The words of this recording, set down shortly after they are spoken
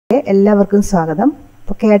എല്ലാവർക്കും സ്വാഗതം.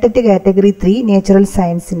 അപ്പോൾ കേട്ടറ്റ് കാറ്റഗറി 3 നാച്ചുറൽ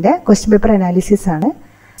സയൻസിൻ്റെ ക്വസ്റ്റ്യൻ പേപ്പർ അനാലിസിസ് ആണ്.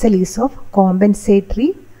 സെലീസ് of compensatory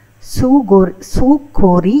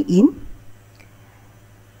സൂകോറി in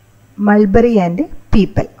mulberry and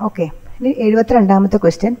people. Okay, ഇനി 72ാമത്തെ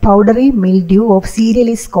question, powdery mildew of serial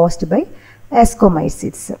is caused by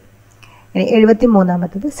ആസ്കോമൈസിഡ്സ്. ഇനി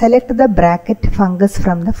 73ാമത്തത്, select the bracket fungus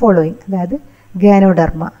from the following. അതായത്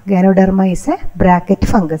ganoderma is A bracket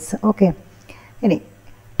fungus. Okay, ഇനി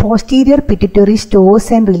posterior pituitary stores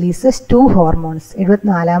and releases two hormones.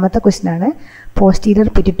 74ാമത്തെ question ആണ്. posterior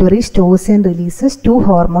pituitary stores and releases two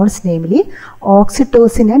hormones, namely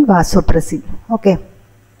oxytocin and vasopressin. Okay,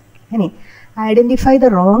 ഇനി identify the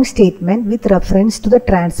wrong statement with reference to the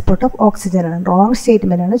transport of oxygen ആണ്. Wrong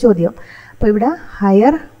statement ആണ് ചോദ്യം. അപ്പോൾ ഇവിടെ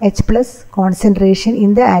higher H+ concentration in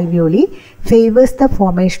the ആൽവിയോളി favours the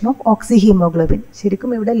formation of ഓക്സിഹീമോഗ്ലോബിൻ. ശരിക്കും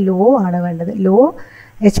ഇവിടെ law ആണ് വേണ്ടത്. Law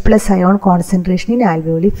H+ ion concentration in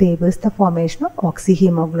alveoli favors the formation of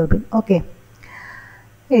oxyhemoglobin. Okay.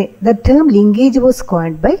 The term linkage was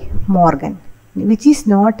coined by Morgan, which is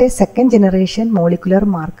not a second generation molecular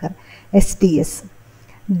marker, STS.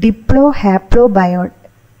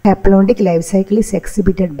 Diplohaplontic life cycle is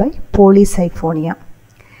exhibited by polysiphonia.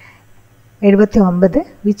 79.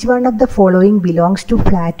 Which one of the following belongs to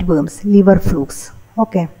flatworms, liver flukes?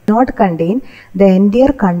 Okay, not contain the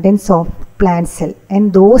entire contents of plant cell, and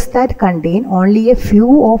those that contain only a few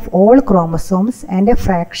of all chromosomes and a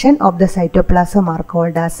fraction of the cytoplasm are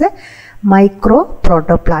called as a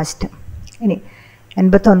microprotoplast. Ini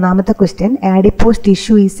 81ാമത്തെ question, adipose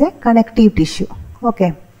tissue is a connective tissue.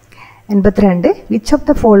 Okay, 82. Which of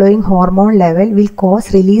the following hormone level will cause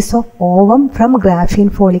release of ovum from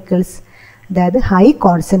graphene follicles? That is high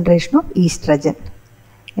concentration of estrogen.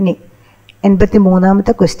 Ini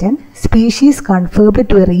 83ാമത്തെ question, species conferred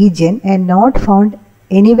to a region and not found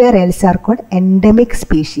anywhere else are called endemic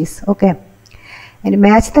species. Okay, and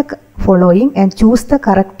match the following and choose the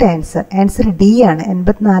correct answer. Answer D ആണ്.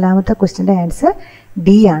 84ാമത്തെ questionന്റെ answer D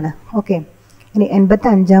ആണ്. Okay, ഇനി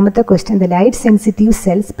 85ാമത്തെ question, the light sensitive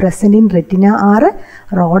cells present in retina are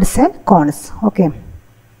rods and cones. Okay,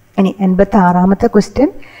 ഇനി 86ാമത്തെ question,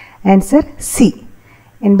 answer C.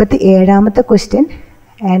 87ാമത്തെ question,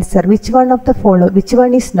 answer which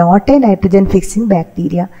one is not a nitrogen fixing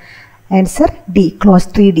bacteria? Answer D,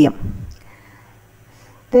 Clostridium.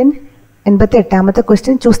 Then 88ാമത്തെ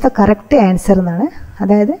question, choose the correct answer എന്നാണ്.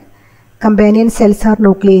 അതായത് companion cells are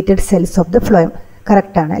nucleated cells of the phloem.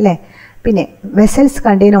 Correct ആണ് അല്ലേ. പിന്നെ vessels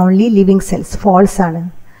contain only living cells, false ആണ്.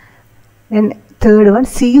 Then third one,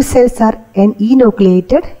 sieve cells are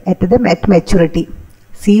enucleated at maturity.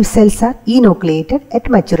 Sieve cells are enucleated at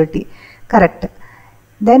maturity. Correct.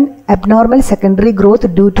 Then abnormal secondary growth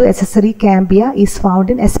due to accessory cambia is found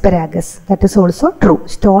in asparagus. That is also true.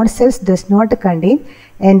 Stone cells does not contain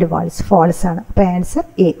end walls. False ആണ്. അപ്പോൾ answer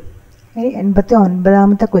A.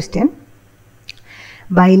 89ാമത്തെ question,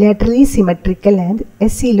 bilaterally symmetrical and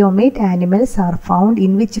acoelomate animals are found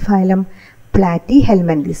in which phylum?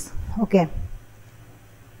 Platyhelminthes. Okay.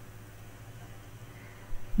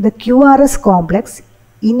 The QRS complex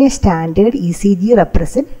in a standard ECG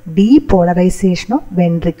represent depolarization of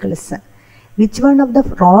ventricles. Which one of the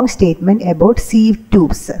wrong statement about sieve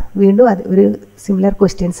tubes? വീണ്ടും അത് ഒരു similar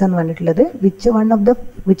questions ആണ് വന്നിട്ടുള്ളത്.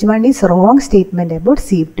 which one is wrong statement about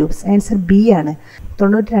sieve tubes? Answer B ആണ്.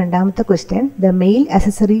 92ാമത്തെ question, the male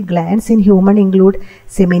accessory glands in human include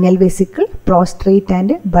seminal vesicle, prostrate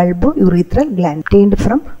and bulbourethral gland obtained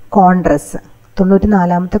from chondrus.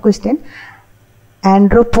 94ാമത്തെ question,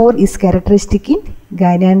 andropore is characteristic in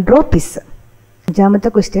Gynandropus. 5ാമത്തെ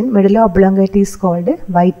question, medulla oblongata is called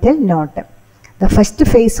vital knot. The first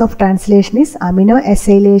phase of translation is amino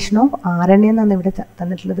acylation of RNA എന്നാണ് ഇവിടെ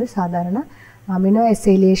തന്നിട്ടുള്ളത്. സാധാരണ amino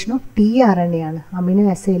acylation of tRNA ആണ്. amino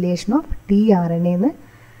acylation of tRNA എന്ന്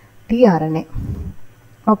tRNA.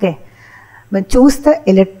 Okay, but choose the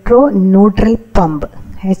electroneutral pump.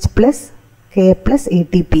 H+, K+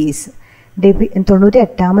 ATPase.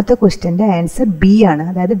 98ാമത്തെ ക്വസ്റ്റ്യൻ്റെ answer B ആണ്.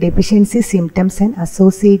 അതായത് deficiency symptoms and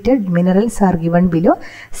associated minerals are given below.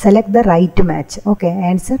 Select the right match. Okay,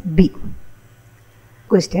 answer B.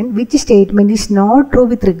 Question, which statement is not true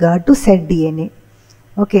with regard to Z DNA?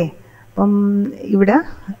 Okay, അപ്പം ഇവിടെ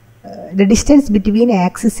the distance between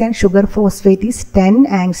axis and sugar phosphate is 10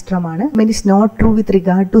 angstrom ആണ്. It is not true with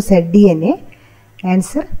regard to Z DNA.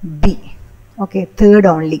 Answer B. Okay, third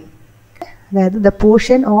only. അതായത് the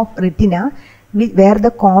portion of retina where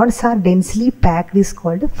the cones are densely packed is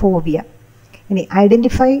called fovea. ഇനി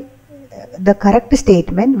identify the correct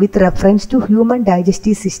statement with reference to human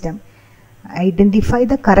digestive system. Identify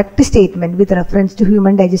the correct statement with reference to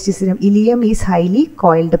human digestive system. Ileum is highly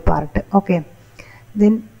coiled part. Okay.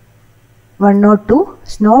 Then 102.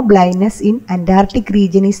 Snow blindness in Antarctic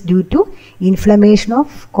region is due to inflammation of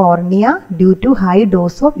cornea due to high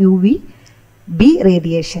dose of UVB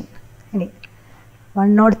radiation.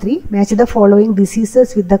 103. Match the following diseases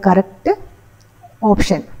with the correct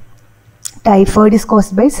option. Typhoid is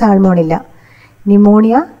caused by Salmonella.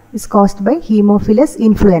 Pneumonia is caused by Haemophilus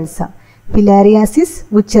influenza. Filariasis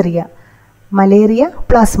Wucheria. Malaria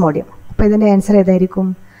Plasmodium. അപ്പോൾ ഇതിൻ്റെ answer ഏതായിരിക്കും?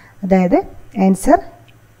 അതായത് answer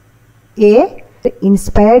A.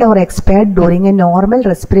 Inspired or expired during a normal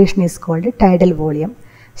respiration is called tidal volume.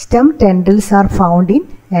 Stem tendrils are found in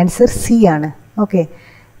answer C ആണ്. Okay.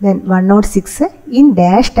 Then 106. In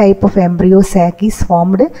dash type of embryo sac is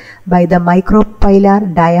formed by the micropylar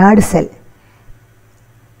diad cell.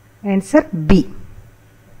 Answer B.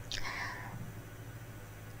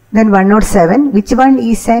 Then 107. Which one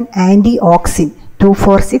is an antioxin?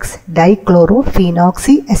 2,4,6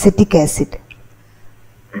 dichlorophenoxyacetic acid.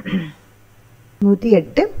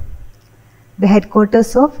 108. The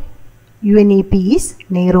headquarters of UNEP is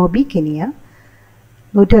Nairobi, Kenya.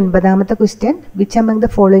 109. Question. Which among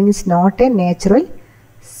the following is not a natural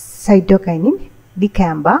cytokinin?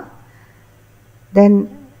 Dicamba. Then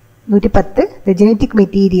 110. The genetic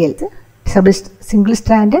material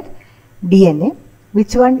single-stranded DNA.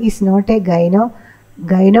 Which one is not a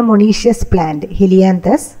gynomonoecious plant?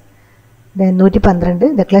 Helianthus. Then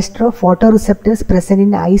 112. The cluster of photoreceptors present in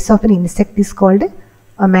the eyes of an insect is called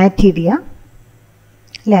Ommatidia.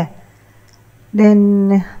 Then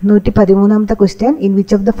 113. Question. In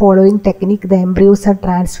which of the following technique the embryos are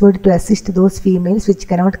transferred to assist those females which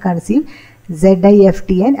cannot conceive? ZIFT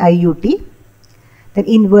and IUT. Then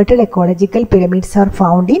inverted ecological pyramids are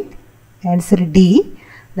found in answer D.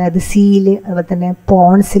 അതായത് സീയിൽ, അതുപോലെ തന്നെ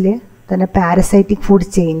പോൺസിൽ, തന്നെ parasitic food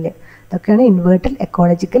ചെയിനിൽ ഇതൊക്കെയാണ് inverted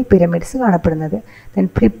ecological pyramids കാണപ്പെടുന്നത്. Then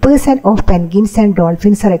ഫ്ലിപ്പേഴ്സ് and of penguins and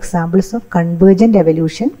dolphins are examples of convergent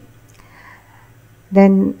evolution.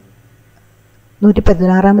 Then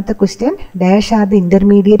 116. Question. Dash are the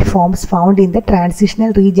intermediate forms found in the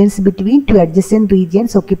transitional regions between two adjacent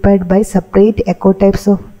regions occupied by separate ecotypes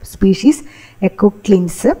of species,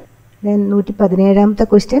 ecoclines. Then 117.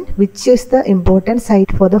 Question. Which is the important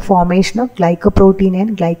site for the formation of glycoprotein and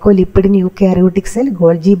glycolipid in eukaryotic cell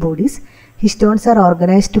Golgi bodies? Histones are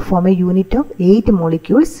organized to form a unit of 8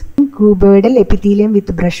 molecules. Cuboidal epithelium with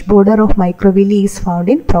brush border of microvilli is found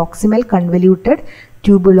in proximal convoluted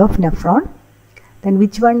tubule of nephron. Then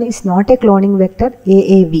which one is not a cloning vector?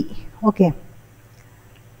 AAV. Okay.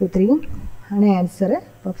 ഇത്രയും ആണ് answer.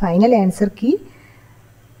 അപ്പോൾ final answer key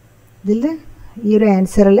ഇതിൽ ഈ ഒരു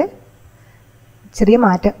ആൻസറിൽ ചെറിയ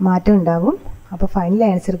മാറ്റം ഉണ്ടാവും. അപ്പോൾ ഫൈനൽ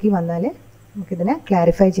ആൻസർ കീ വന്നാൽ നമുക്കിതിനെ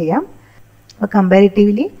ക്ലാരിഫൈ ചെയ്യാം. അപ്പോൾ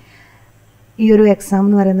കമ്പാരിറ്റീവ്ലി ഈ ഒരു എക്സാം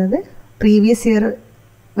എന്ന് പറയുന്നത് പ്രീവിയസ് ഇയർ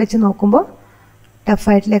വെച്ച് നോക്കുമ്പോൾ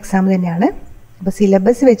ടഫായിട്ടുള്ള എക്സാം തന്നെയാണ്. അപ്പോൾ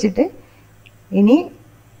സിലബസ് വെച്ചിട്ട് ഇനി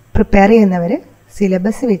പ്രിപ്പയർ ചെയ്യുന്നവർ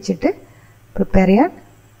സിലബസ് വെച്ചിട്ട് പ്രിപ്പയർ ചെയ്യാൻ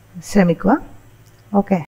ശ്രമിക്കുക. ഓക്കെ.